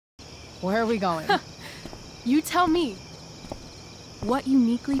Where are we going? You tell me. What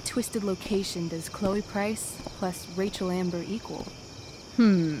uniquely twisted location does Chloe Price plus Rachel Amber equal?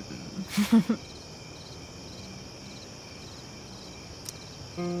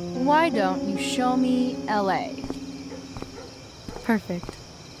 Why don't you show me LA? Perfect.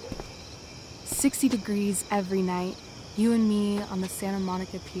 60 degrees every night, you and me on the Santa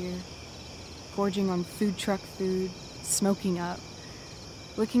Monica Pier, gorging on food truck food, smoking up,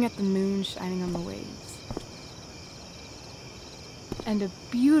 looking at the moon shining on the waves. And a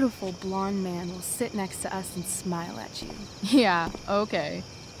beautiful blonde man will sit next to us and smile at you. Yeah, okay.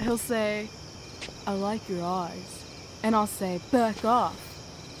 He'll say, "I like your eyes." And I'll say, "Back off.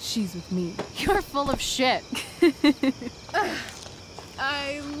 She's with me." You're full of shit.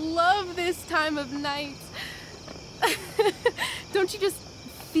 I love this time of night. Don't you just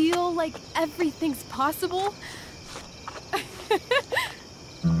feel like everything's possible?